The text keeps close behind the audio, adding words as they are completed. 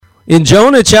In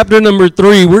Jonah chapter number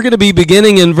 3, we're going to be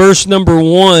beginning in verse number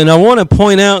 1. I want to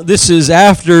point out this is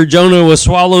after Jonah was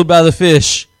swallowed by the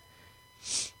fish.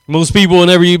 Most people,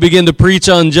 whenever you begin to preach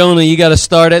on Jonah, you got to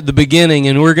start at the beginning,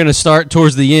 and we're going to start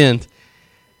towards the end.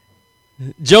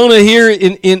 Jonah here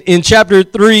in chapter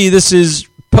 3, this is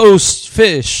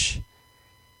post-fish.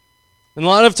 And a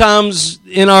lot of times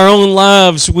in our own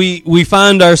lives, we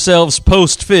find ourselves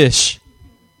post-fish.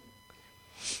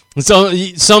 And so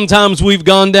sometimes we've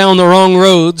gone down the wrong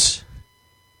roads.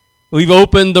 We've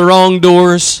opened the wrong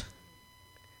doors.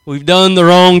 We've done the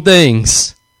wrong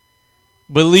things.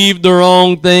 Believed the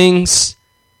wrong things.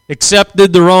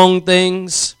 Accepted the wrong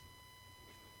things.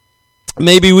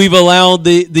 Maybe we've allowed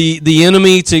the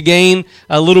enemy to gain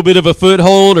a little bit of a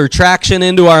foothold or traction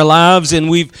into our lives, and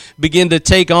we've begun to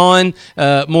take on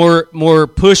more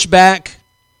pushback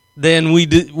than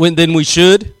we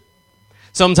should.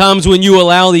 Sometimes when you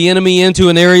allow the enemy into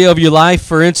an area of your life,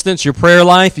 for instance, your prayer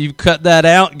life, you cut that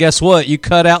out, guess what? You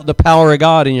cut out the power of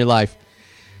God in your life.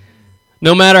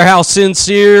 No matter how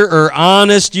sincere or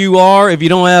honest you are, if you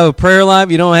don't have a prayer life,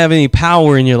 you don't have any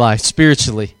power in your life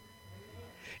spiritually.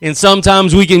 And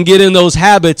sometimes we can get in those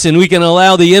habits and we can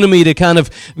allow the enemy to kind of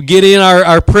get in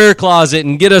our prayer closet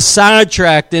and get us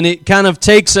sidetracked, and it kind of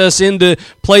takes us into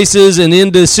places and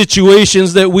into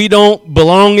situations that we don't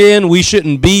belong in, we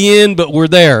shouldn't be in, but we're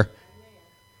there.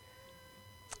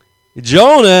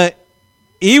 Jonah,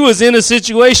 he was in a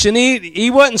situation he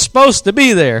wasn't supposed to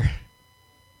be there.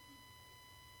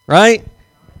 Right?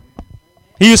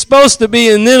 He was supposed to be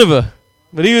in Nineveh,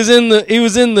 but he was in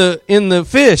the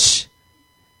fish.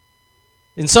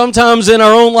 And sometimes in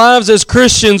our own lives as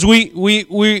Christians,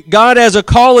 God has a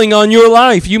calling on your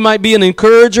life. You might be an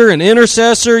encourager, an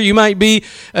intercessor. You might be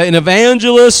an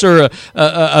evangelist or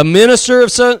a minister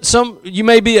of some. You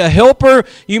may be a helper.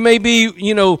 You may be,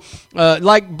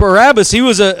 like Barnabas. He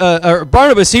was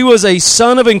a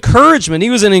son of encouragement. He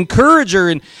was an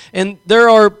encourager, and there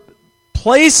are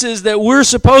places that we're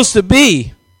supposed to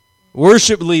be.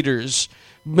 Worship leaders.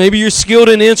 Maybe you're skilled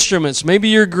in instruments. Maybe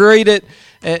you're great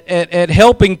at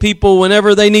helping people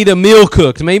whenever they need a meal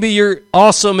cooked. Maybe you're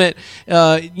awesome at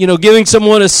giving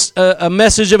someone a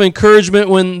message of encouragement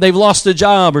when they've lost a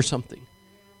job or something.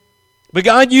 But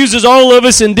God uses all of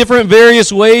us in different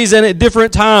various ways and at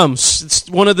different times. It's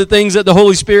one of the things that the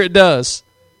Holy Spirit does.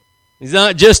 He's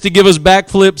not just to give us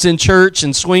backflips in church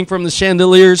and swing from the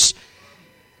chandeliers,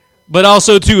 but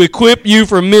also to equip you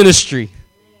for ministry.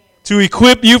 To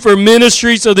equip you for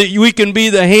ministry so that we can be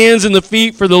the hands and the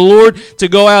feet for the Lord to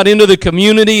go out into the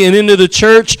community and into the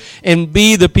church and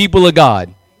be the people of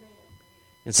God.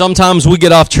 And sometimes we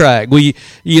get off track.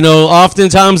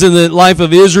 Oftentimes in the life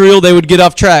of Israel, they would get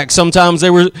off track. Sometimes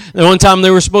one time they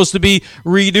were supposed to be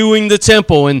redoing the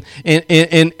temple and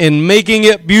making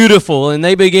it beautiful, and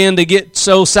they began to get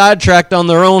so sidetracked on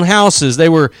their own houses. They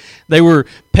were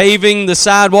paving the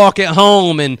sidewalk at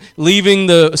home and leaving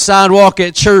the sidewalk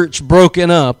at church broken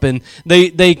up, and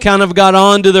they kind of got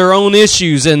on to their own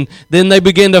issues, and then they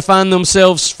began to find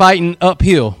themselves fighting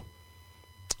uphill.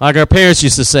 Like our parents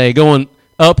used to say, going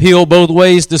uphill both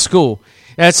ways to school.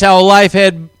 That's how life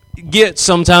gets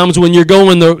sometimes when you're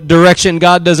going the direction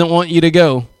God doesn't want you to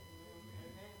go.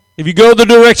 If you go the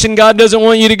direction God doesn't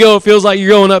want you to go, it feels like you're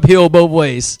going uphill both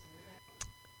ways.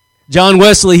 John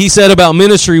Wesley, he said about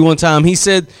ministry one time, he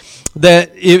said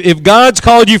that if God's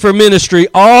called you for ministry,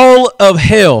 all of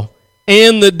hell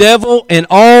and the devil and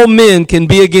all men can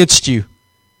be against you.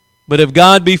 But if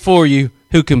God be for you,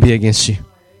 who can be against you?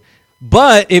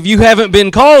 But if you haven't been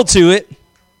called to it,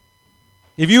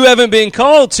 you're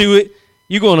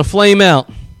going to flame out.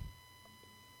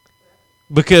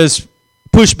 Because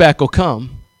pushback will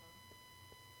come.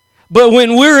 But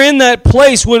when we're in that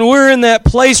place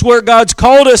where God's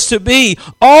called us to be,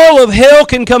 all of hell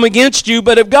can come against you,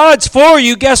 but if God's for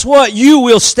you, guess what? You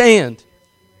will stand.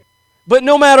 But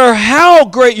no matter how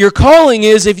great your calling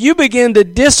is, if you begin to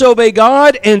disobey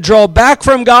God and draw back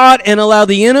from God and allow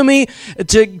the enemy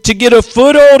to get a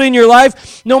foothold in your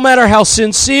life, no matter how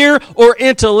sincere or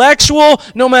intellectual,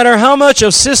 no matter how much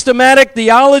of systematic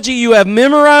theology you have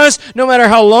memorized, no matter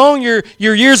how long your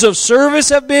years of service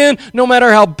have been, no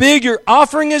matter how big your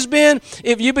offering has been,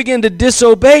 if you begin to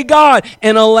disobey God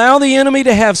and allow the enemy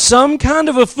to have some kind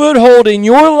of a foothold in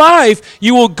your life,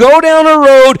 you will go down a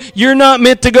road you're not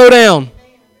meant to go down.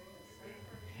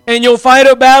 And you'll fight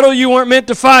a battle you weren't meant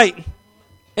to fight.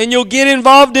 And you'll get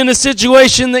involved in a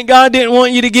situation that God didn't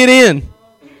want you to get in.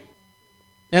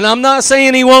 And I'm not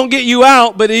saying He won't get you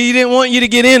out, but He didn't want you to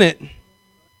get in it.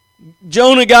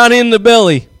 Jonah got in the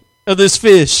belly of this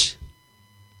fish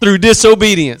through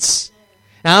disobedience.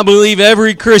 And I believe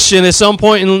every Christian at some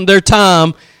point in their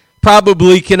time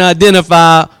probably can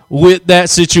identify with that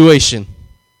situation.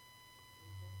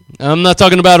 I'm not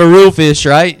talking about a real fish,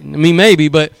 right? I mean, maybe,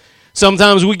 but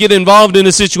sometimes we get involved in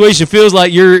a situation, it feels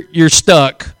like you're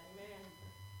stuck.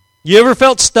 You ever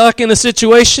felt stuck in a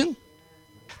situation?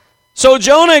 So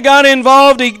Jonah got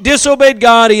involved, he disobeyed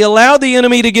God, he allowed the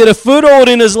enemy to get a foothold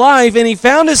in his life, and he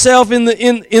found himself in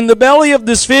the belly of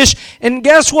this fish. And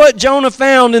guess what Jonah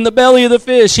found in the belly of the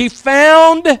fish? He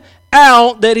found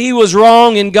out that he was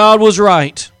wrong and God was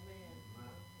right.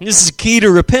 This is key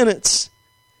to repentance.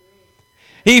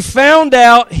 He found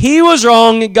out he was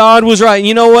wrong and God was right. And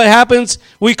you know what happens?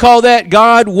 We call that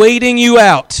God waiting you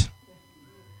out.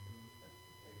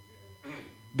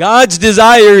 God's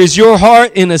desire is your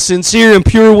heart in a sincere and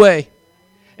pure way.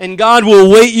 And God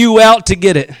will wait you out to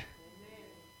get it.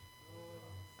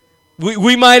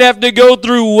 We might have to go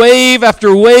through wave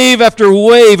after wave after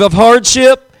wave of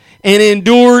hardship and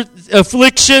endure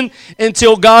affliction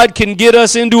until God can get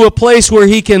us into a place where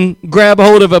He can grab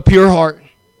hold of a pure heart.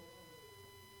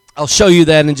 I'll show you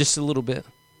that in just a little bit.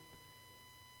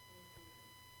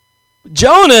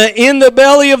 Jonah, in the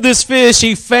belly of this fish,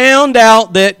 he found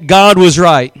out that God was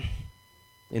right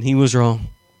and he was wrong.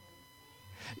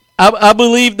 I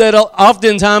believe that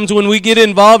oftentimes when we get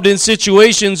involved in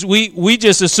situations, we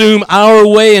just assume our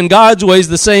way and God's way is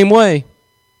the same way.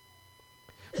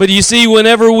 But you see,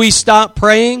 whenever we stop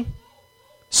praying,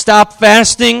 stop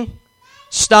fasting,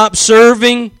 stop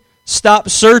serving, stop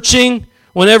searching,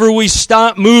 whenever we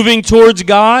stop moving towards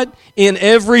God in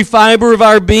every fiber of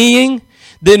our being,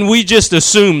 then we just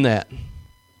assume that.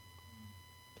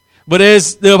 But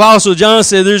as the Apostle John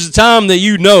said, there's a time that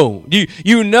you know.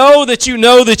 You know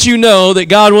that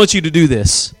God wants you to do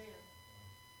this.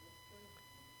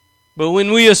 But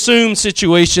when we assume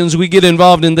situations, we get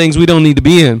involved in things we don't need to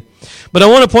be in. But I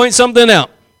want to point something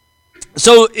out.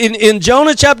 So in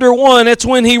Jonah chapter 1, that's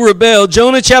when he rebelled.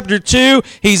 Jonah chapter 2,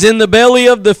 he's in the belly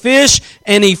of the fish,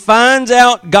 and he finds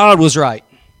out God was right,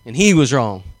 and he was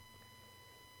wrong.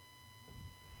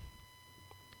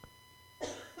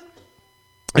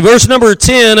 In verse number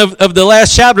 10 of the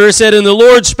last chapter, it said, "And the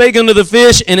Lord spake unto the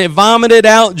fish, and it vomited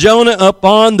out Jonah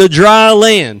upon the dry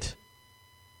land."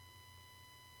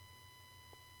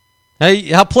 Hey,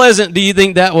 how pleasant do you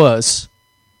think that was?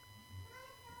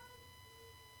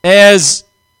 As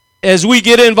we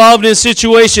get involved in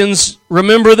situations,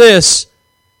 remember this,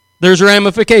 there's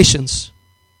ramifications.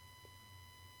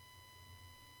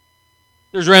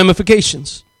 There's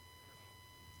ramifications.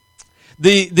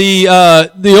 The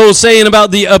old saying about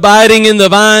the abiding in the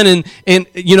vine and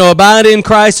you know, abide in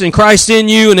Christ and Christ in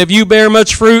you, and if you bear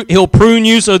much fruit, He'll prune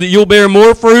you so that you'll bear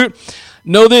more fruit.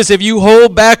 Know this, if you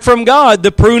hold back from God,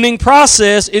 the pruning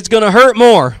process, it's going to hurt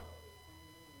more.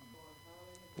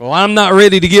 Well, I'm not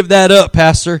ready to give that up,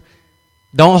 Pastor.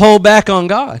 Don't hold back on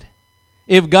God.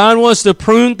 If God wants to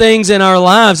prune things in our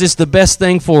lives, it's the best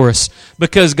thing for us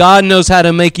because God knows how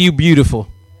to make you beautiful.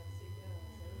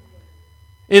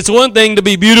 It's one thing to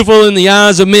be beautiful in the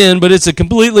eyes of men, but it's a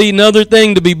completely another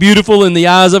thing to be beautiful in the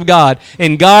eyes of God.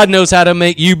 And God knows how to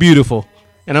make you beautiful.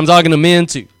 And I'm talking to men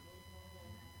too.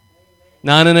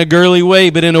 Not in a girly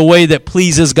way, but in a way that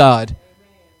pleases God.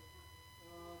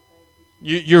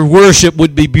 Your worship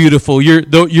would be beautiful.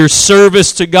 Your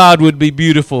service to God would be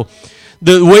beautiful.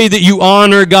 The way that you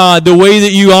honor God, the way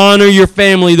that you honor your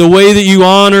family, the way that you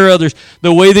honor others,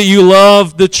 the way that you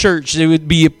love the church, it would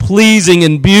be pleasing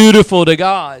and beautiful to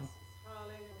God.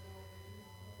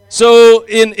 So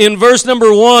in verse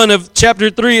number 1 of chapter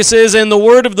 3, it says, "And the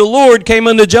word of the Lord came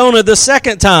unto Jonah the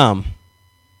second time,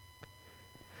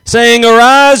 saying,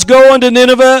 Arise, go unto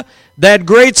Nineveh, that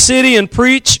great city, and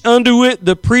preach unto it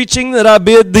the preaching that I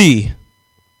bid thee."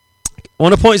 I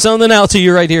want to point something out to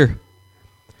you right here.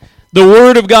 The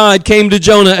word of God came to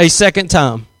Jonah a second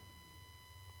time.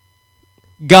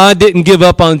 God didn't give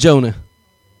up on Jonah.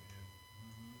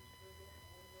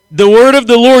 The word of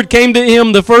the Lord came to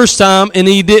him the first time, and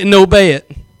he didn't obey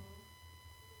it.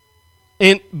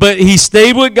 But he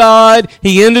stayed with God.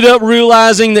 He ended up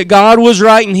realizing that God was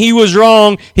right and he was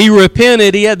wrong. He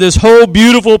repented. He had this whole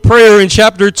beautiful prayer in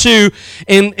chapter 2.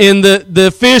 And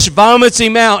the fish vomits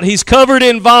him out. He's covered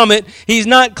in vomit. He's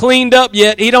not cleaned up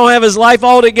yet. He don't have his life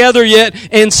all together yet.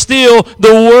 And still,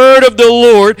 the word of the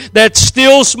Lord, that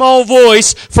still small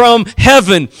voice from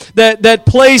heaven, that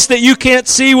place that you can't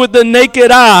see with the naked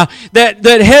eye,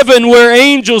 that heaven where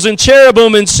angels and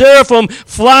cherubim and seraphim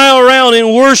fly around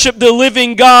and worship the living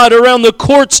God around the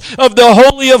courts of the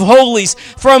Holy of Holies.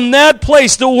 From that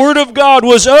place, the Word of God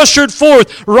was ushered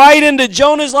forth right into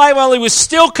Jonah's life while he was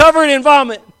still covered in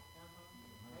vomit.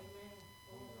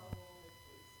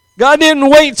 God didn't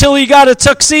wait till he got a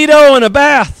tuxedo and a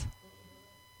bath.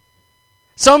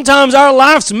 Sometimes our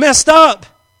life's messed up.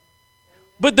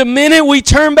 But the minute we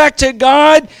turn back to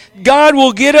God, God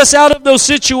will get us out of those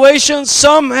situations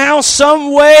somehow,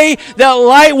 some way. That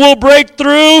light will break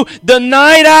through the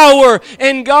night hour,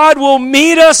 and God will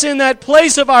meet us in that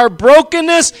place of our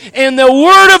brokenness. And the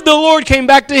word of the Lord came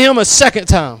back to him a second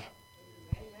time.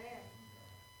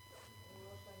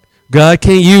 God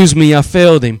can't use me. I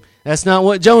failed him. That's not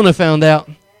what Jonah found out.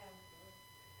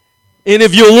 And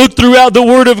if you look throughout the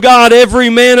Word of God,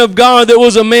 every man of God that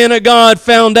was a man of God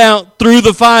found out through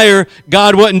the fire,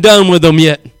 God wasn't done with them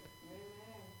yet.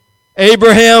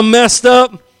 Abraham messed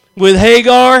up with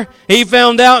Hagar. He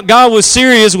found out God was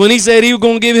serious when he said he was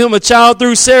going to give him a child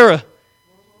through Sarah.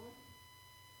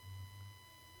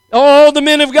 All the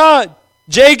men of God.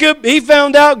 Jacob, he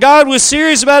found out God was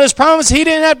serious about his promise. He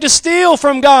didn't have to steal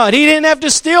from God. He didn't have to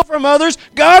steal from others.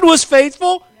 God was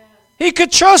faithful. He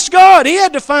could trust God. He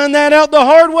had to find that out the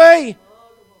hard way.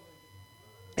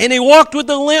 And he walked with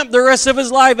a limp the rest of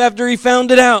his life after he found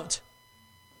it out.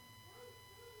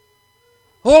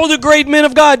 All the great men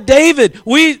of God. David,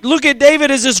 we look at David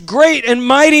as this great and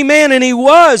mighty man, and he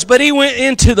was, but he went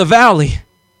into the valley.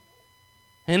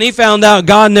 And he found out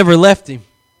God never left him.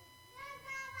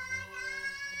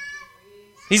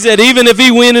 He said even if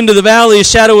he went into the valley of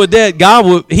shadow of death, God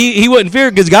would, he wouldn't fear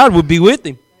because God would be with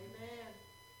him.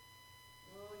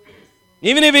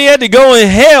 Even if he had to go in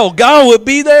hell, God would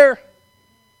be there.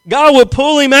 God would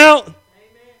pull him out.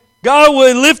 God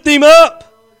would lift him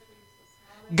up.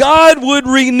 God would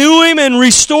renew him and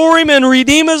restore him and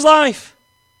redeem his life.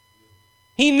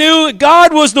 He knew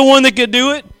God was the one that could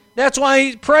do it. That's why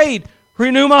he prayed,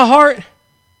 renew my heart.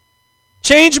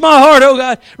 Change my heart, oh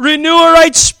God. Renew a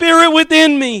right spirit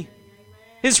within me.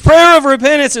 His prayer of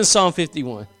repentance in Psalm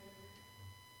 51.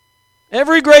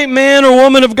 Every great man or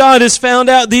woman of God has found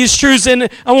out these truths, and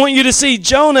I want you to see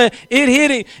Jonah, it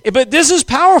hit him. But this is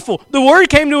powerful. The word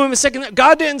came to him a second.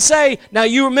 God didn't say, now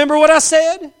you remember what I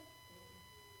said?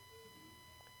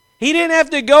 He didn't have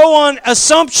to go on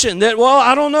assumption that, well,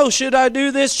 I don't know, should I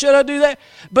do this, should I do that?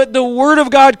 But the word of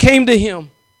God came to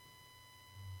him.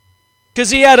 Because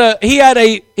he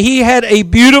had a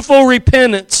beautiful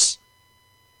repentance.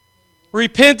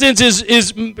 Repentance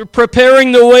is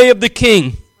preparing the way of the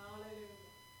king.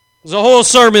 There's a whole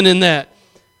sermon in that.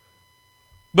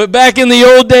 But back in the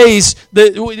old days,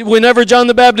 whenever John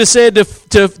the Baptist said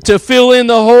to fill in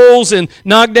the holes and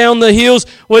knock down the hills,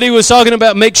 what he was talking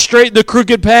about, make straight the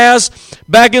crooked paths.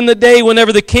 Back in the day,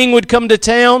 whenever the king would come to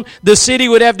town, the city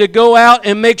would have to go out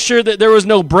and make sure that there was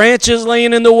no branches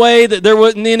laying in the way, that there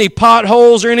wasn't any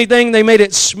potholes or anything. They made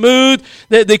it smooth,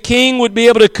 that the king would be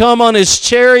able to come on his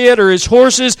chariot or his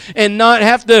horses and not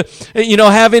have to,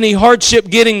 have any hardship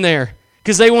getting there.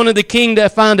 Because they wanted the king to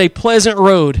find a pleasant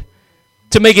road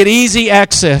to make it easy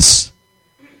access.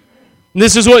 And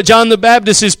this is what John the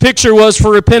Baptist's picture was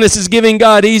for repentance, is giving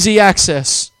God easy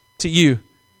access to you.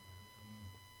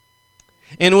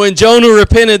 And when Jonah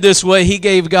repented this way, he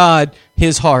gave God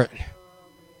his heart.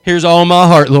 Here's all my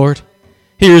heart, Lord.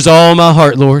 Here's all my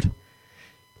heart, Lord.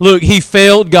 Look, he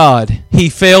failed God. He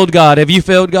failed God. Have you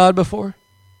failed God before?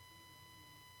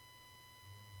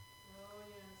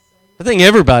 I think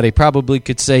everybody probably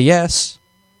could say yes.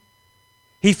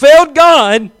 He failed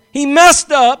God. He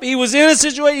messed up. He was in a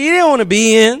situation he didn't want to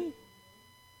be in.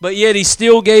 But yet he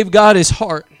still gave God his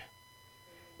heart.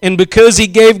 And because he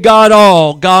gave God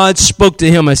all, God spoke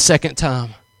to him a second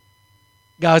time.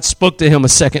 God spoke to him a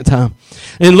second time.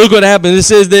 And look what happened. It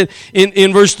says that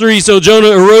in verse 3, so Jonah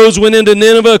arose, went into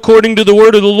Nineveh according to the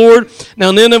word of the Lord.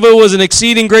 Now Nineveh was an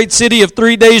exceeding great city of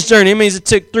 3 days' journey. It means it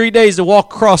took 3 days to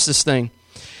walk across this thing.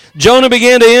 Jonah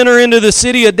began to enter into the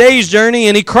city a day's journey,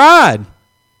 and he cried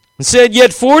and said,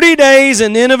 yet 40 days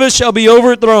and Nineveh shall be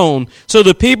overthrown. So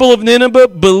the people of Nineveh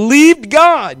believed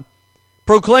God,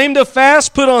 proclaimed a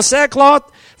fast, put on sackcloth,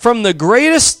 from the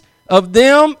greatest of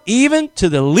them even to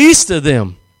the least of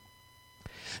them.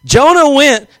 Jonah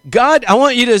went, God, I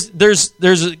want you to, there's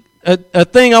a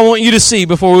thing I want you to see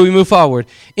before we move forward.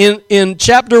 In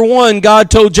chapter 1,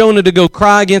 God told Jonah to go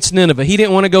cry against Nineveh. He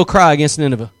didn't want to go cry against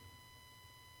Nineveh.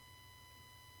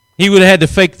 He would have had to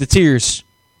fake the tears.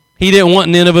 He didn't want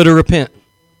Nineveh to repent.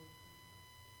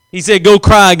 He said, go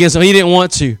cry against them. He didn't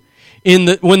want to.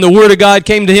 When the word of God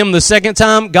came to him the second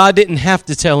time, God didn't have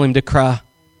to tell him to cry.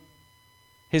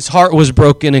 His heart was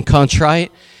broken and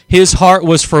contrite. His heart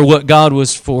was for what God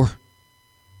was for.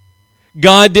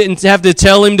 God didn't have to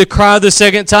tell him to cry the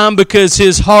second time because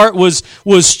his heart was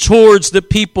towards the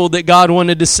people that God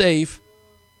wanted to save.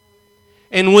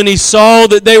 And when he saw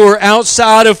that they were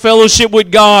outside of fellowship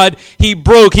with God, he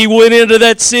broke. He went into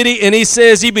that city, and he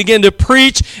says he began to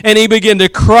preach, and he began to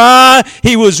cry.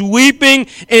 He was weeping,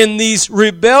 and these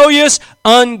rebellious,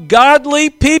 ungodly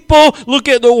people, look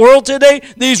at the world today,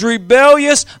 these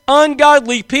rebellious,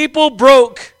 ungodly people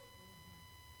broke.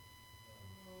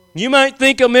 You might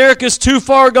think America's too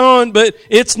far gone, but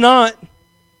it's not.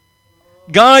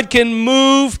 God can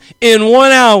move in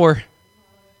 1 hour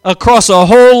across a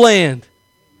whole land.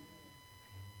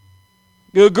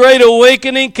 The Great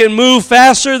Awakening can move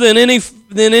faster than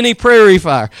any prairie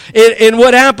fire. And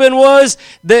what happened was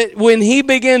that when he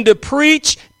began to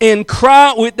preach and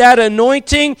cry with that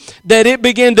anointing, that it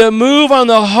began to move on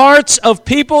the hearts of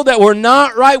people that were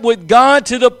not right with God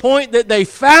to the point that they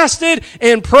fasted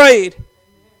and prayed.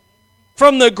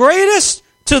 From the greatest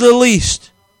to the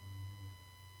least.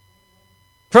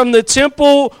 From the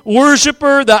temple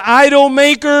worshiper, the idol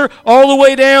maker, all the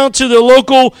way down to the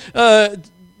local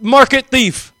market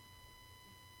thief.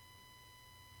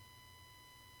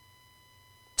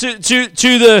 To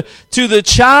the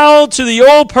child, to the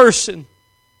old person.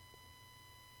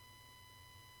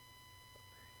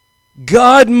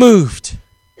 God moved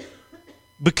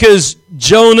because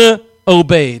Jonah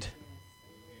obeyed.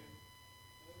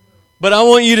 But I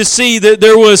want you to see that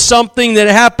there was something that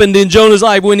happened in Jonah's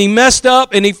life. When he messed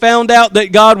up and he found out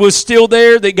that God was still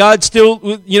there, that God still,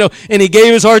 and he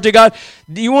gave his heart to God.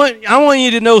 I want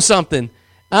you to know something.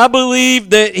 I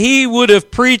believe that he would have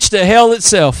preached to hell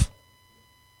itself.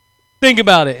 Think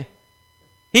about it.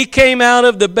 He came out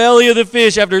of the belly of the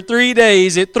fish after 3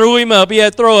 days. It threw him up. He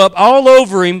had throw up all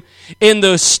over him. And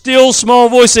the still small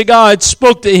voice of God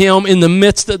spoke to him in the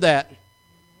midst of that.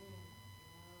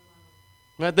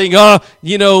 I think,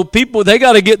 people, they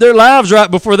got to get their lives right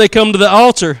before they come to the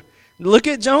altar. Look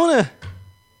at Jonah.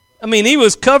 I mean, he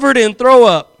was covered in throw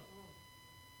up.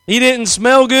 He didn't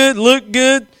smell good, look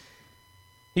good.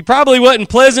 He probably wasn't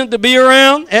pleasant to be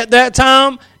around at that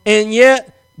time, and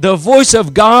yet the voice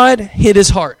of God hit his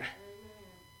heart.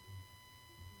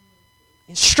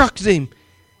 Instructed him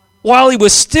while he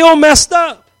was still messed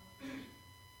up.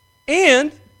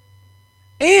 And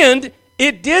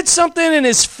it did something in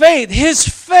his faith. His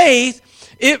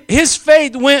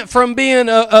faith went from being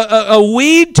a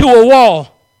weed to a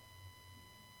wall.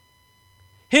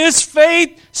 His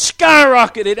faith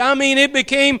skyrocketed. I mean, it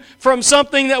became from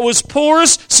something that was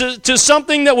porous to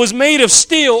something that was made of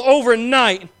steel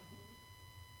overnight.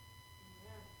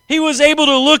 He was able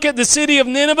to look at the city of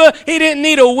Nineveh. He didn't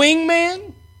need a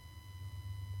wingman.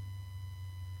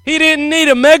 He didn't need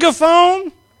a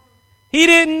megaphone. He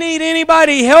didn't need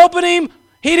anybody helping him.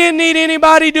 He didn't need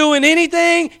anybody doing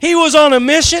anything. He was on a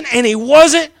mission, and he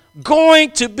wasn't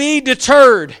going to be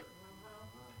deterred.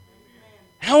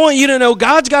 I want you to know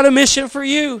God's got a mission for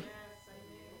you.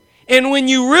 And when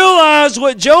you realize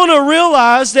what Jonah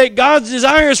realized, that God's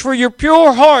desire is for your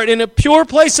pure heart in a pure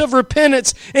place of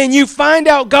repentance, and you find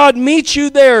out God meets you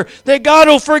there, that God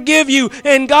will forgive you,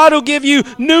 and God will give you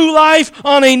new life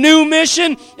on a new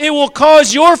mission, it will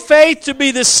cause your faith to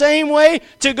be the same way,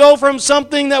 to go from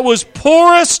something that was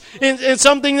porous and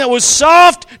something that was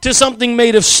soft to something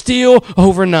made of steel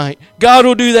overnight. God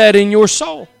will do that in your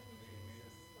soul.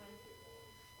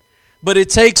 But it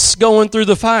takes going through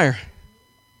the fire.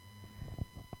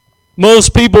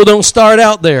 Most people don't start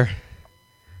out there.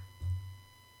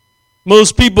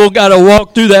 Most people got to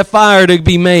walk through that fire to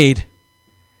be made.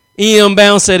 E.M.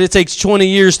 Bounds said it takes 20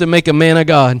 years to make a man of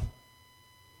God.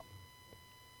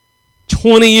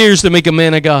 20 years to make a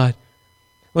man of God.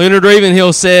 Leonard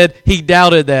Ravenhill said he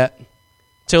doubted that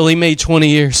till he made 20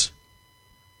 years.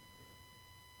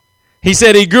 He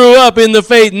said he grew up in the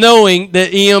faith knowing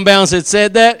that E.M. Bounds had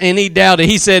said that, and he doubted.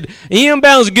 He said, E.M.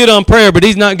 Bounds is good on prayer, but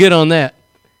he's not good on that.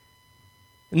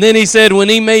 And then he said when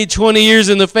he made 20 years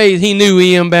in the faith, he knew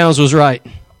E.M. Bounds was right.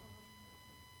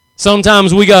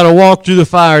 Sometimes we got to walk through the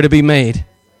fire to be made.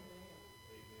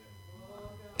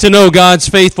 To know God's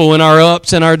faithful in our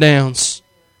ups and our downs.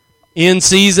 In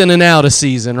season and out of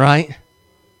season, right?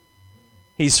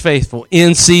 He's faithful.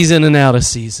 In season and out of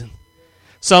season.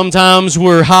 Sometimes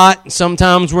we're hot,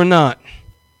 sometimes we're not.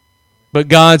 But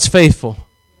God's faithful.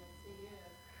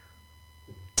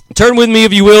 Turn with me,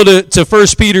 if you will, to 1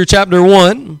 Peter chapter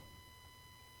 1.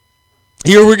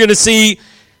 Here we're going to see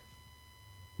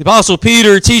the Apostle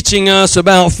Peter teaching us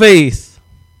about faith.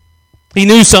 He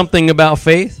knew something about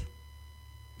faith.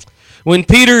 When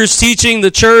Peter is teaching the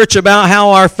church about how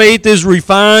our faith is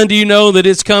refined, do you know that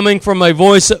it's coming from a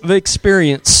voice of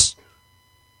experience?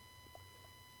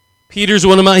 Peter's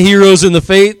one of my heroes in the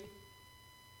faith.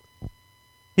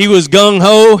 He was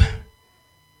gung-ho.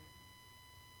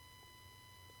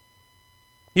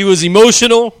 He He was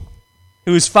emotional. He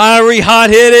was fiery,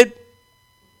 hot-headed.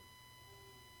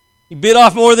 He bit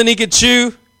off more than he could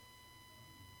chew.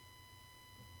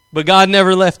 But God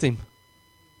never left him.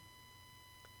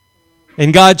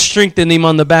 And God strengthened him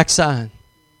on the backside.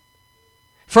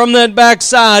 From that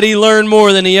backside, he learned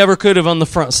more than he ever could have on the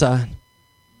front side.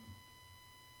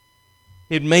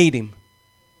 It made him.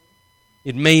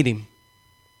 It made him.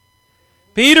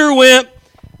 Peter went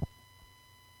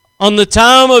on the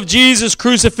time of Jesus'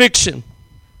 crucifixion.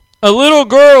 A little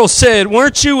girl said,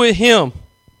 "Weren't you with him?"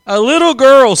 A little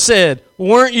girl said,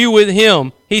 "Weren't you with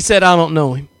him?" He said, "I don't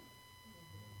know him."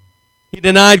 He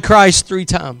denied Christ 3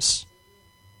 times.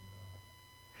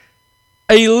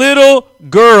 A little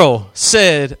girl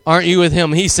said, "Aren't you with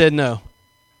him?" He said, "No."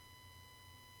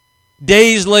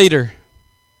 Days later,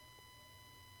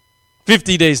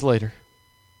 50 days later,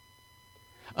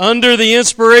 under the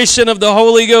inspiration of the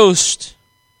Holy Ghost,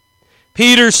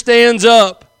 Peter stands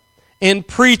up and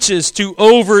preaches to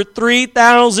over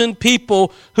 3,000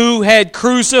 people who had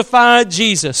crucified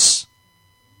Jesus.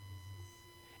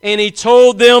 And he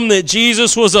told them that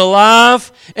Jesus was alive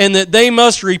and that they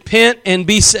must repent and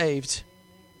be saved.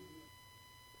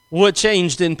 What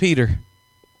changed in Peter?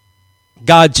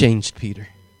 God changed Peter.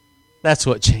 That's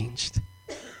what changed.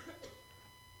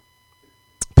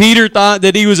 Peter thought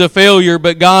that he was a failure,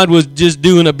 but God was just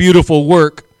doing a beautiful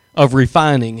work of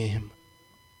refining him.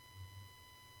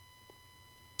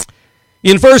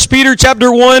 In 1 Peter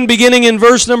chapter 1, beginning in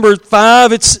verse number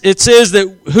 5, it says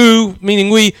that who,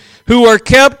 meaning we, who are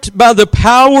kept by the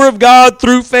power of God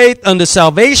through faith unto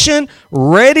salvation,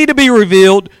 ready to be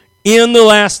revealed in the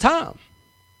last time.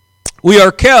 We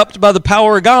are kept by the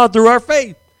power of God through our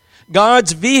faith.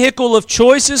 God's vehicle of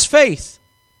choice is faith.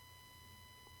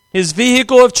 His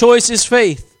vehicle of choice is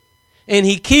faith. And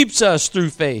He keeps us through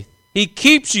faith. He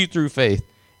keeps you through faith.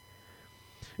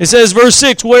 It says, verse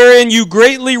 6, wherein you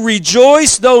greatly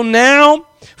rejoice, though now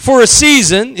for a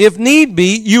season, if need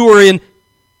be, you are in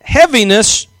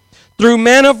heaviness through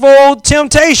manifold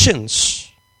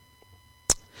temptations.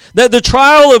 That the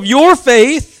trial of your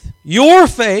faith,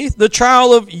 the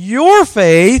trial of your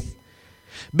faith,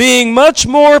 being much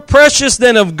more precious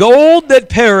than of gold that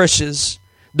perishes,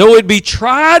 though it be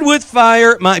tried with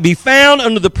fire, it might be found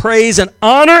unto the praise and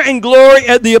honor and glory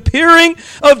at the appearing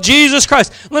of Jesus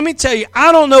Christ. Let me tell you,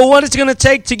 I don't know what it's going to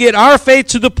take to get our faith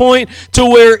to the point to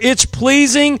where it's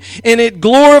pleasing and it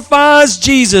glorifies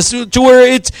Jesus, to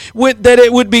where that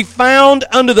it would be found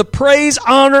under the praise,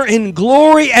 honor, and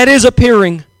glory at His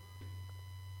appearing.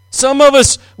 Some of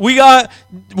us, we got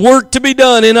work to be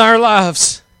done in our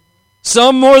lives.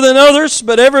 Some more than others,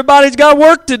 but everybody's got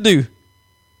work to do.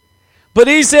 But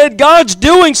he said God's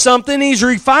doing something. He's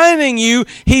refining you.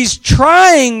 He's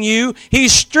trying you.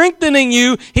 He's strengthening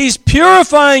you. He's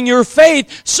purifying your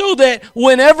faith so that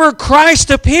whenever Christ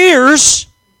appears,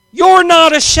 you're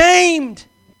not ashamed.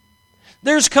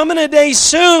 There's coming a day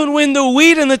soon when the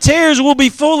wheat and the tares will be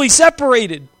fully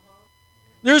separated.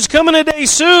 There's coming a day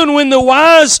soon when the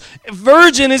wise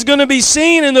virgin is going to be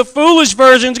seen and the foolish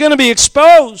virgin is going to be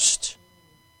exposed.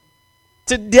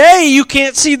 Today you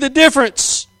can't see the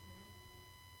difference.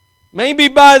 Maybe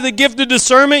by the gift of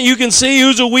discernment you can see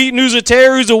who's a wheat and who's a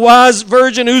tare, who's a wise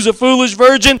virgin, who's a foolish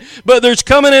virgin. But there's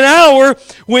coming an hour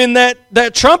when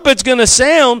that trumpet's going to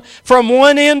sound from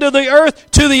one end of the earth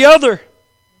to the other.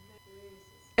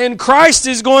 And Christ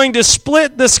is going to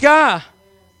split the sky.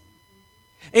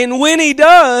 And when He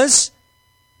does,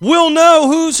 we'll know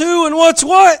who's who and what's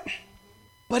what.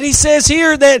 But he says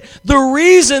here that the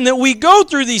reason that we go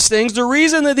through these things, the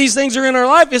reason that these things are in our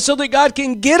life is so that God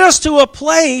can get us to a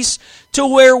place to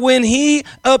where when He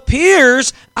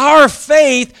appears, our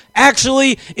faith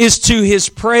actually is to His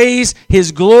praise,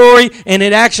 His glory, and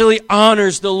it actually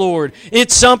honors the Lord.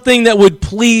 It's something that would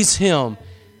please Him.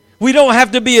 We don't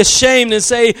have to be ashamed and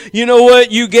say, you know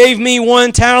what, you gave me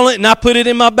 1 talent and I put it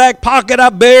in my back pocket,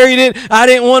 I buried it, I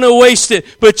didn't want to waste it.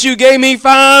 But you gave me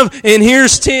 5 and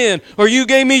here's 10. Or you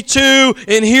gave me 2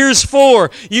 and here's 4.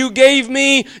 You gave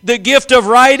me the gift of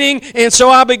writing and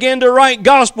so I began to write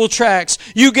gospel tracts.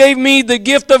 You gave me the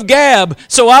gift of gab,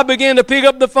 so I began to pick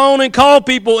up the phone and call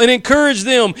people and encourage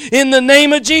them in the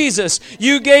name of Jesus.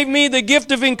 You gave me the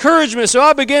gift of encouragement, so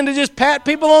I began to just pat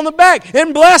people on the back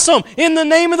and bless them in the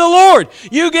name of the Lord.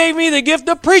 You gave me the gift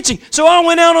of preaching, so I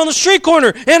went out on the street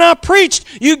corner and I preached.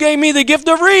 You gave me the gift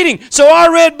of reading, so I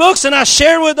read books and I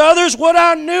shared with others what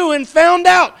I knew and found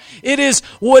out. It is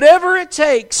whatever it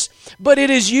takes, but it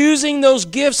is using those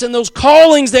gifts and those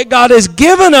callings that God has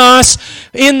given us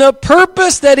in the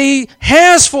purpose that He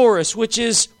has for us, which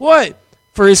is what?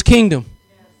 For His kingdom.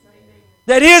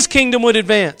 That His kingdom would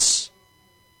advance.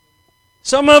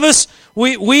 Some of us,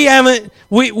 We haven't,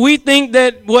 we think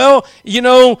that, well, you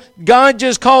know, God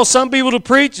just calls some people to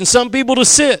preach and some people to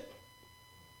sit.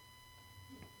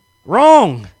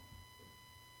 Wrong.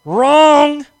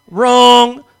 Wrong,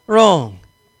 wrong, wrong.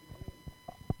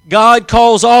 God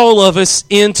calls all of us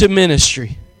into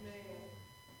ministry.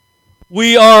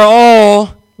 We are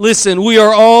all, listen, we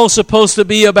are all supposed to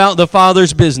be about the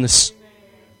Father's business.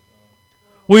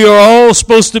 We are all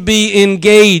supposed to be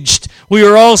engaged. We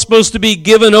are all supposed to be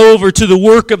given over to the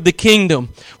work of the kingdom.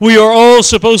 We are all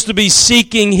supposed to be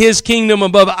seeking His kingdom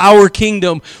above our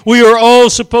kingdom. We are all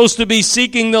supposed to be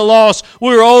seeking the lost.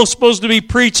 We are all supposed to be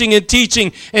preaching and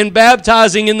teaching and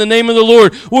baptizing in the name of the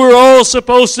Lord. We're all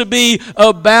supposed to be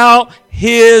about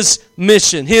His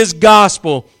mission, His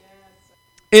gospel.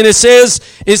 And it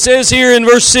says here in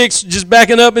verse 6, just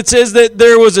backing up, it says that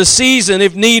there was a season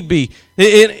if need be.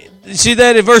 See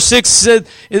that in verse 6 said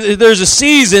there's a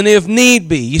season if need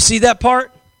be. You see that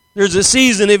part? There's a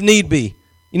season if need be.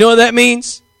 You know what that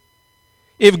means?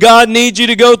 If God needs you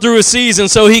to go through a season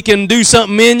so He can do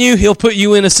something in you, He'll put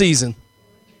you in a season.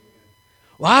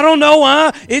 Well, I don't know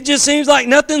why. It just seems like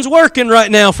nothing's working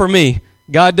right now for me.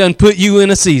 God done put you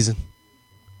in a season.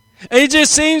 It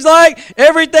just seems like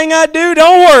everything I do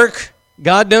don't work.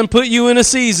 God done put you in a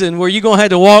season where you're going to have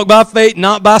to walk by faith,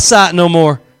 not by sight no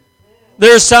more.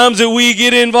 There's times that we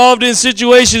get involved in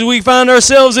situations, we find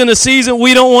ourselves in a season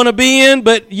we don't want to be in,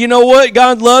 but you know what?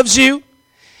 God loves you,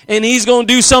 and He's going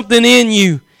to do something in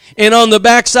you. And on the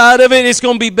back side of it, it's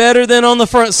going to be better than on the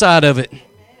front side of it.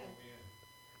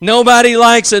 Nobody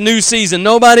likes a new season.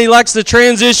 Nobody likes the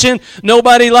transition.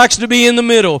 Nobody likes to be in the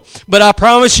middle. But I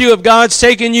promise you, if God's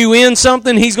taking you in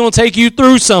something, He's going to take you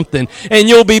through something. And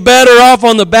you'll be better off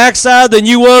on the backside than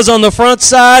you was on the front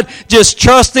side. Just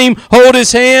trust Him, hold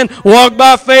His hand, walk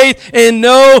by faith, and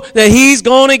know that He's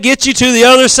going to get you to the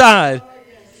other side.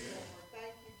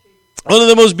 One of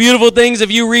the most beautiful things, if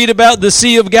you read about the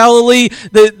Sea of Galilee,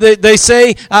 they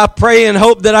say, I pray and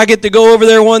hope that I get to go over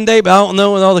there one day, but I don't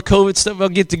know with all the COVID stuff I'll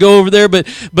get to go over there, but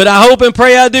I hope and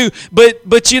pray I do.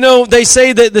 But you know, they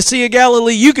say that the Sea of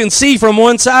Galilee, you can see from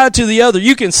one side to the other.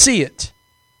 You can see it.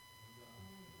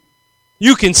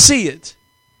 You can see it.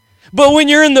 But when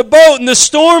you're in the boat and the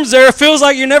storm's there, it feels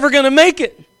like you're never going to make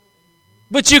it.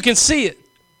 But you can see it.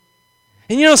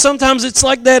 And you know, sometimes it's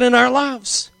like that in our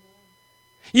lives.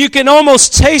 You can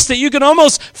almost taste it. You can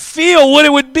almost feel what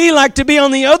it would be like to be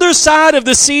on the other side of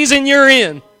the season you're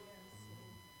in.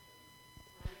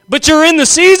 But you're in the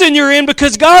season you're in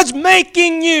because God's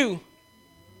making you.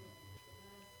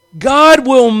 God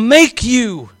will make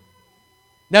you.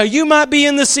 Now, you might be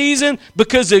in the season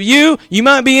because of you. You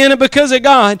might be in it because of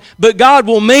God. But God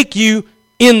will make you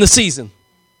in the season.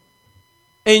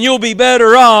 And you'll be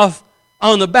better off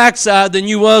on the backside than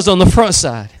you was on the front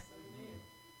side.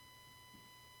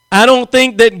 I don't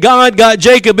think that God got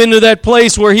Jacob into that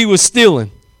place where he was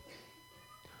stealing.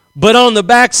 But on the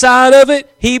backside of it,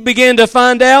 he began to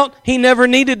find out he never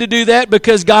needed to do that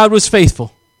because God was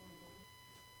faithful.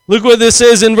 Look what this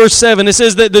says in verse 7. It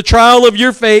says that the trial of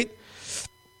your faith,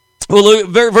 well, look,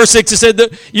 verse 6, it said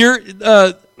that you're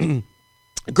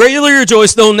greatly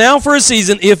rejoice, though now for a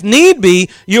season, if need be,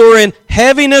 you're in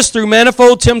heaviness through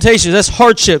manifold temptations. That's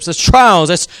hardships, that's trials,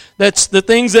 that's the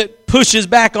things that pushes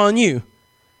back on you.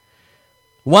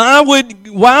 Why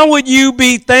would you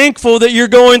be thankful that you're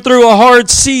going through a hard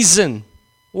season?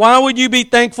 Why would you be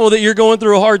thankful that you're going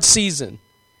through a hard season?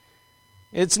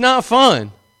 It's not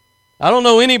fun. I don't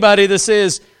know anybody that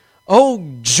says, oh,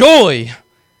 joy,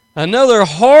 another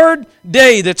hard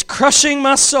day that's crushing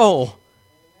my soul.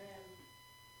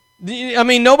 I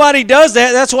mean, nobody does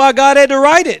that. That's why God had to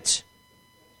write it.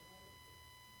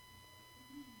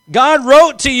 God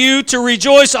wrote to you to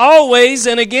rejoice always,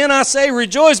 and again I say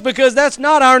rejoice because that's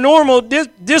not our normal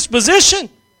disposition.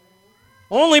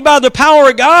 Only by the power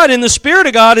of God and the Spirit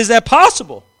of God is that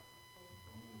possible.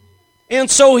 And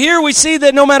so here we see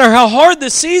that no matter how hard the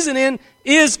season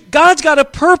is, God's got a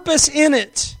purpose in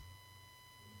it.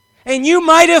 And you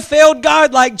might have failed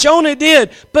God like Jonah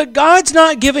did, but God's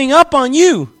not giving up on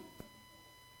you.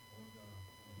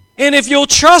 And if you'll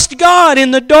trust God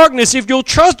in the darkness, if you'll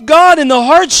trust God in the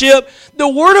hardship, the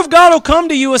Word of God will come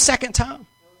to you a second time.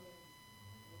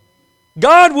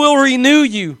 God will renew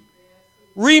you,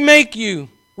 remake you,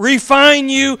 refine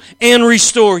you, and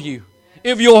restore you.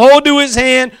 If you'll hold to His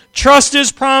hand, trust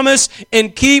His promise,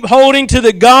 and keep holding to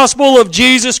the gospel of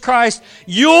Jesus Christ,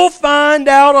 you'll find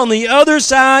out on the other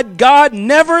side God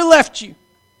never left you.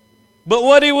 But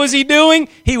what was He doing?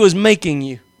 He was making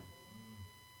you.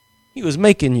 He was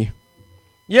making you.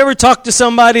 You ever talk to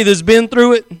somebody that's been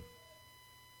through it?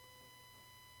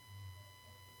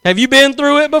 Have you been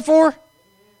through it before?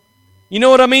 You know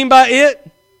what I mean by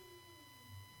it?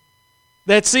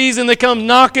 That season that comes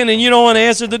knocking and you don't want to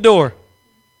answer the door.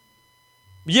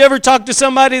 You ever talk to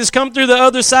somebody that's come through the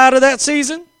other side of that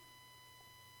season?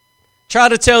 Try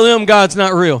to tell them God's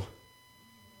not real.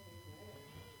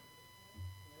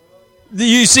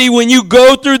 You see, when you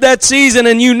go through that season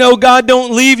and you know God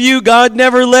don't leave you, God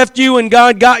never left you, and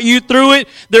God got you through it,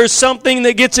 there's something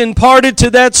that gets imparted to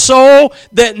that soul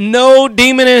that no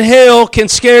demon in hell can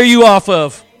scare you off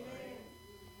of.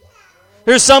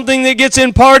 There's something that gets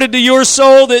imparted to your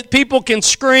soul that people can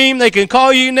scream, they can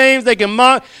call you names, they can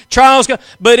mock, trials,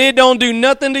 but it don't do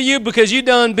nothing to you because you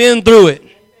done been through it.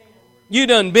 You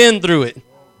done been through it.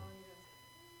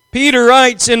 Peter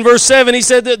writes in verse 7, he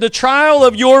said that the trial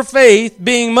of your faith,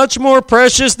 being much more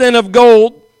precious than of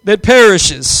gold that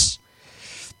perishes,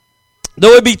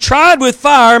 though it be tried with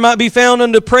fire, might be found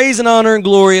unto praise and honor and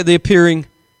glory at the appearing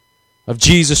of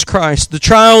Jesus Christ. The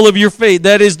trial of your faith,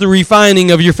 that is the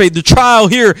refining of your faith. The trial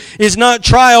here is not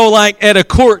trial like at a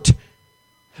court.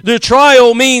 The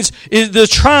trial means is the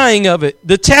trying of it,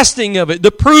 the testing of it,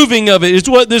 the proving of it is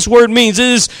what this word means.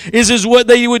 Is what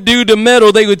they would do to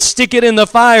metal. They would stick it in the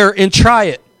fire and try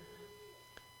it.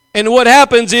 And what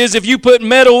happens is if you put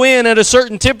metal in at a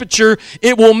certain temperature,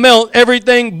 it will melt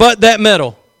everything but that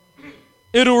metal.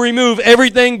 It'll remove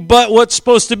everything but what's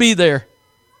supposed to be there.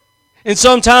 And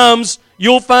sometimes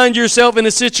you'll find yourself in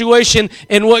a situation,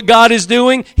 and what God is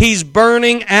doing, He's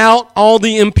burning out all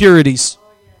the impurities.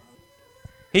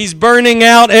 He's burning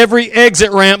out every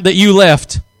exit ramp that you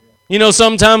left. You know,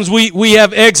 sometimes we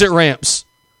have exit ramps.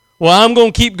 Well, I'm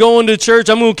going to keep going to church.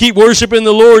 I'm going to keep worshiping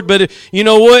the Lord. But you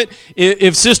know what?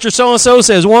 If Sister so-and-so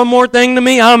says one more thing to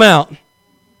me, I'm out.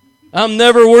 I'm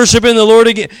never worshiping the Lord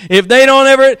again. If they don't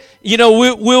ever, you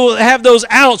know, we'll have those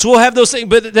outs. We'll have those things.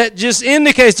 But that just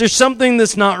indicates there's something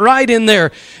that's not right in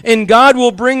there. And God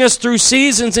will bring us through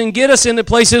seasons and get us into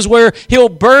places where He'll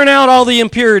burn out all the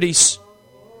impurities.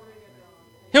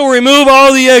 He'll remove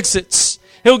all the exits.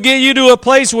 He'll get you to a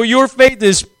place where your faith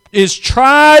is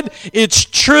tried, it's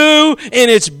true,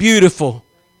 and it's beautiful.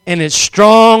 And it's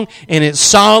strong, and it's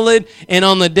solid. And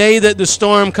on the day that the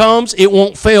storm comes, it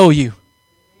won't fail you.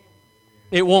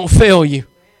 It won't fail you.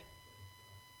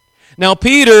 Now,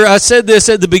 Peter, I said this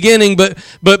at the beginning,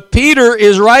 but Peter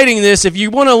is writing this. If you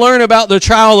want to learn about the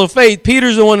trial of faith,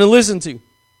 Peter's the one to listen to.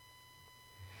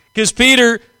 Because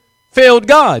Peter failed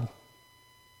God.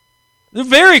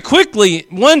 Very quickly,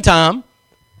 one time,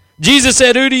 Jesus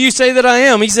said, "Who do you say that I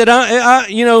am?" He said,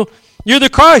 "You're the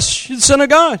Christ, you're the Son of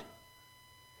God."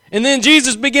 And then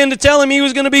Jesus began to tell him he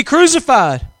was going to be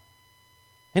crucified.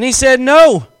 And he said,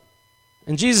 "No."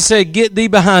 And Jesus said, "Get thee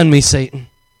behind me, Satan."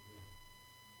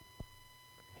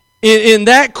 In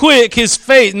that quick, his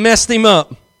faith messed him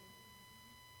up.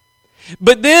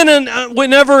 But then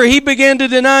whenever he began to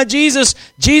deny Jesus,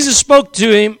 Jesus spoke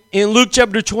to him in Luke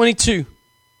chapter 22.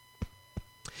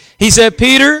 He said,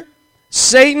 "Peter,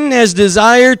 Satan has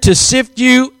desired to sift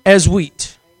you as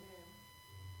wheat."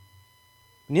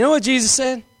 And you know what Jesus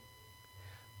said?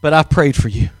 "But I prayed for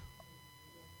you."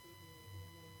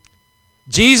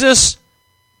 Jesus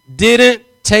didn't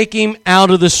take him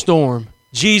out of the storm.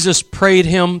 Jesus prayed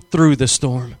him through the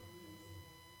storm.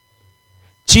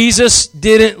 Jesus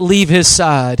didn't leave his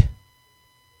side.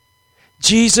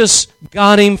 Jesus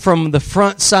got him from the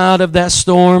front side of that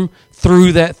storm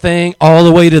through that thing all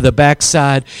the way to the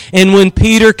backside. And when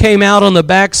Peter came out on the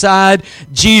backside,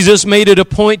 Jesus made it a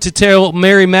point to tell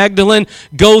Mary Magdalene,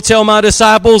 "Go tell my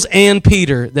disciples and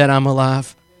Peter that I'm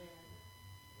alive."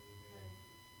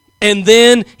 And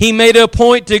then he made a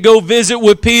point to go visit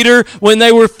with Peter when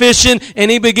they were fishing,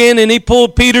 and he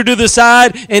pulled Peter to the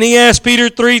side, and he asked Peter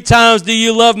 3 times, "Do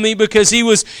you love me?" Because he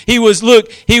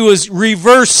was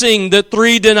reversing the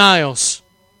 3 denials.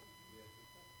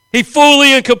 He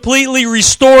fully and completely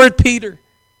restored Peter.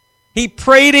 He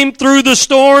prayed him through the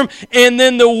storm, and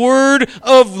then the word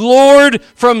of Lord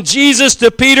from Jesus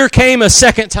to Peter came a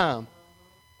second time.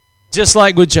 Just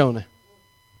like with Jonah.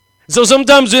 So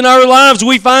sometimes in our lives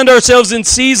we find ourselves in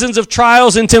seasons of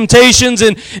trials and temptations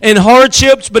and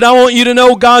hardships, but I want you to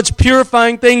know God's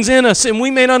purifying things in us, and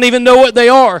we may not even know what they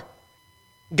are.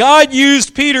 God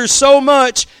used Peter so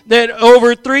much that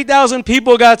over 3,000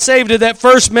 people got saved at that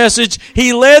first message.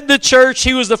 He led the church.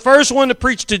 He was the first one to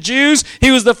preach to Jews.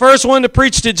 He was the first one to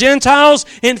preach to Gentiles.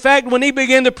 In fact, when he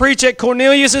began to preach at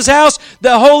Cornelius' house,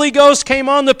 the Holy Ghost came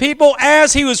on the people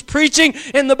as he was preaching.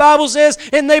 And the Bible says,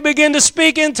 and they began to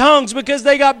speak in tongues because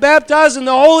they got baptized in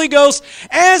the Holy Ghost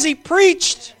as he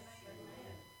preached.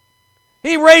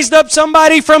 He raised up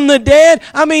somebody from the dead.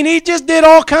 I mean, he just did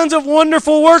all kinds of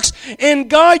wonderful works, and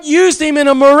God used him in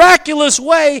a miraculous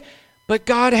way, but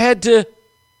God had to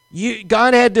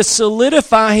God had to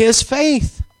solidify his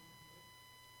faith.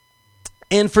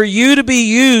 And for you to be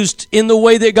used in the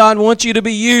way that God wants you to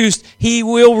be used, he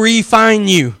will refine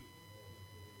you.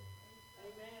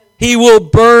 He will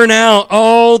burn out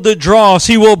all the dross.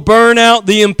 He will burn out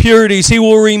the impurities. He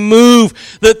will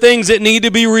remove the things that need to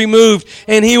be removed.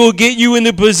 And he will get you in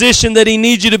the position that he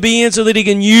needs you to be in so that he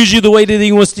can use you the way that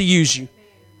he wants to use you.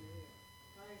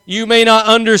 You may not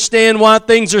understand why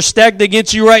things are stacked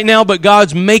against you right now, but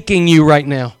God's making you right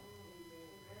now.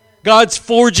 God's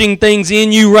forging things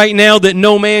in you right now that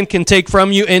no man can take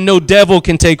from you and no devil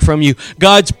can take from you.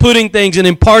 God's putting things and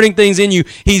imparting things in you.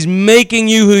 He's making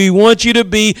you who he wants you to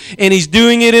be, and he's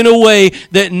doing it in a way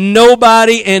that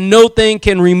nobody and no thing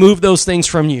can remove those things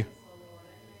from you.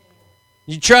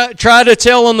 You try to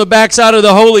tell on the backside of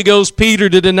the Holy Ghost Peter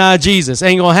to deny Jesus.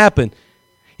 Ain't going to happen.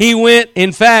 He went,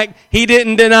 in fact, he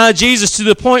didn't deny Jesus to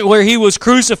the point where he was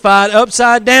crucified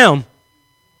upside down.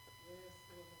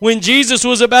 When Jesus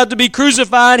was about to be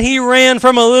crucified, he ran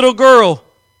from a little girl.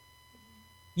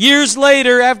 Years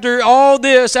later, after all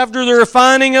this, after the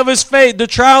refining of his faith, the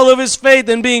trial of his faith,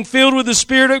 and being filled with the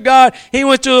Spirit of God, he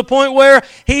went to the point where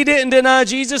he didn't deny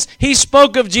Jesus. He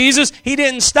spoke of Jesus. He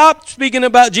didn't stop speaking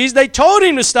about Jesus. They told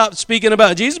him to stop speaking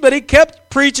about Jesus, but he kept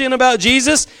preaching about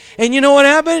Jesus. And you know what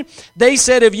happened? They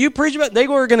said, if you preach about, they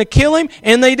were going to kill him,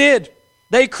 and they did.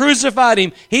 They crucified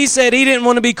him. He said he didn't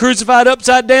want to be crucified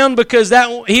upside down because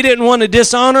he didn't want to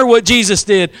dishonor what Jesus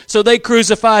did. So they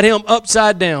crucified him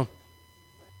upside down.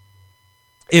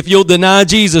 If you'll deny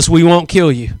Jesus, we won't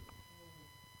kill you.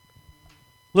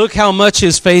 Look how much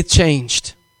his faith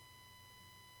changed.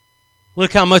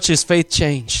 Look how much his faith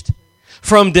changed.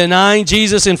 From denying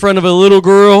Jesus in front of a little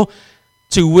girl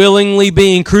to willingly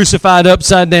being crucified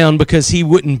upside down because he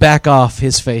wouldn't back off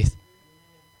his faith.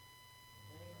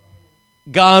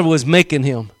 God was making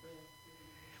him.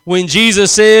 When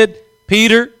Jesus said,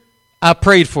 Peter, I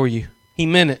prayed for you, he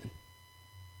meant it.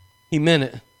 He meant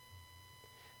it.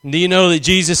 Do you know that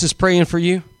Jesus is praying for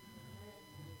you?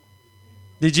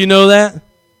 Did you know that?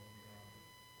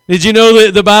 Did you know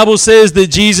that the Bible says that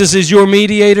Jesus is your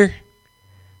mediator?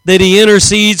 That he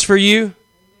intercedes for you?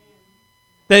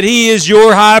 That he is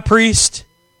your high priest?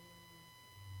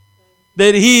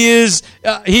 That he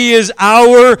is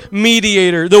our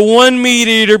mediator, the one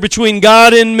mediator between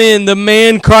God and men, the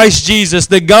man Christ Jesus,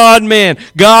 the God-man,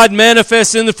 God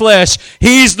manifest in the flesh.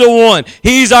 He's the one.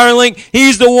 He's our link.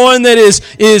 He's the one that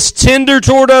is tender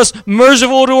toward us,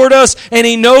 merciful toward us, and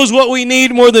he knows what we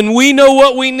need more than we know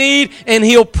what we need, and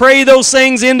he'll pray those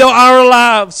things into our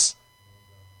lives.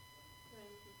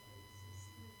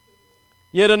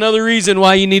 Yet another reason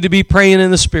why you need to be praying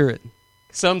in the Spirit.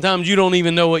 Sometimes you don't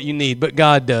even know what you need, but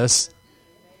God does.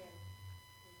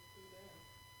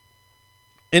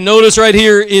 And notice right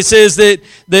here, it says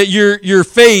that your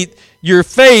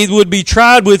faith would be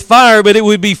tried with fire, but it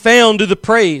would be found to the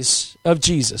praise of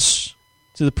Jesus.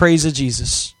 To the praise of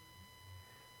Jesus.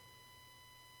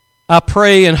 I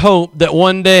pray and hope that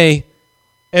one day,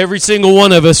 every single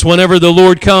one of us, whenever the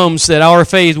Lord comes, that our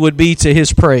faith would be to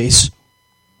his praise.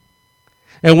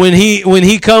 And when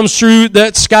he comes through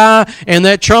that sky and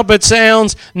that trumpet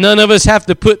sounds, none of us have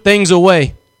to put things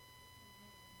away.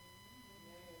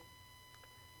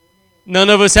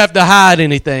 None of us have to hide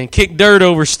anything, kick dirt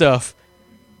over stuff,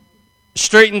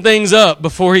 straighten things up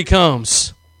before he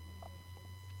comes.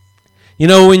 You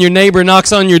know, when your neighbor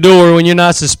knocks on your door when you're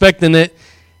not suspecting it,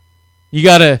 you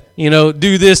got to,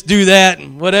 do this, do that,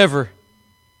 whatever.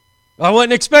 I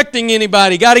wasn't expecting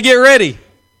anybody. Got to get ready.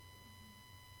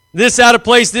 This out of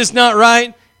place, this not right.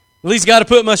 At least got to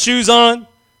put my shoes on.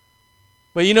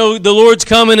 But the Lord's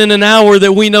coming in an hour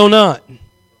that we know not.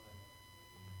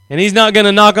 And he's not going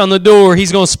to knock on the door.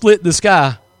 He's going to split the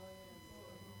sky.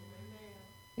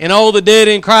 And all the dead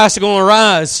in Christ are going to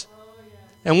rise.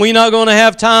 And we're not going to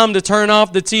have time to turn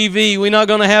off the TV. We're not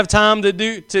going to have time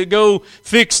to go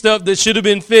fix stuff that should have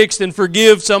been fixed and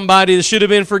forgive somebody that should have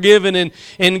been forgiven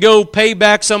and go pay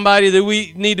back somebody that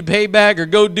we need to pay back or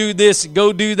go do this,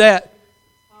 go do that.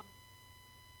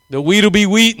 The wheat will be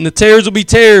wheat and the tares will be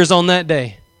tares on that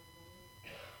day.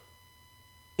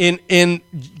 And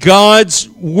God's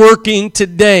working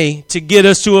today to get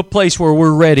us to a place where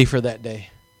we're ready for that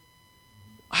day.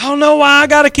 I don't know why I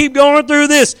got to keep going through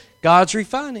this. God's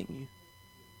refining you.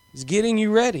 He's getting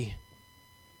you ready.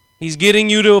 He's getting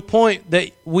you to a point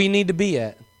that we need to be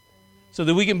at so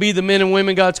that we can be the men and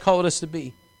women God's called us to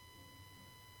be.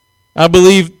 I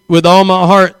believe with all my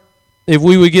heart, if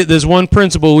we would get this one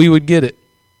principle, we would get it.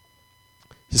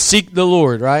 To seek the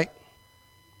Lord, right?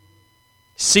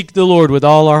 Seek the Lord with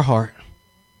all our heart.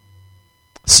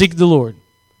 Seek the Lord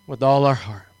with all our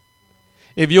heart.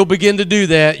 If you'll begin to do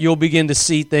that, you'll begin to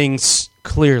see things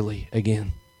clearly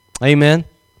again. Amen.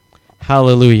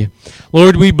 Hallelujah.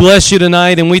 Lord, we bless you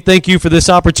tonight, and we thank you for this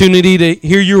opportunity to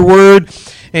hear your word.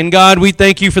 And God, we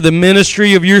thank you for the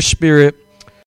ministry of your Spirit.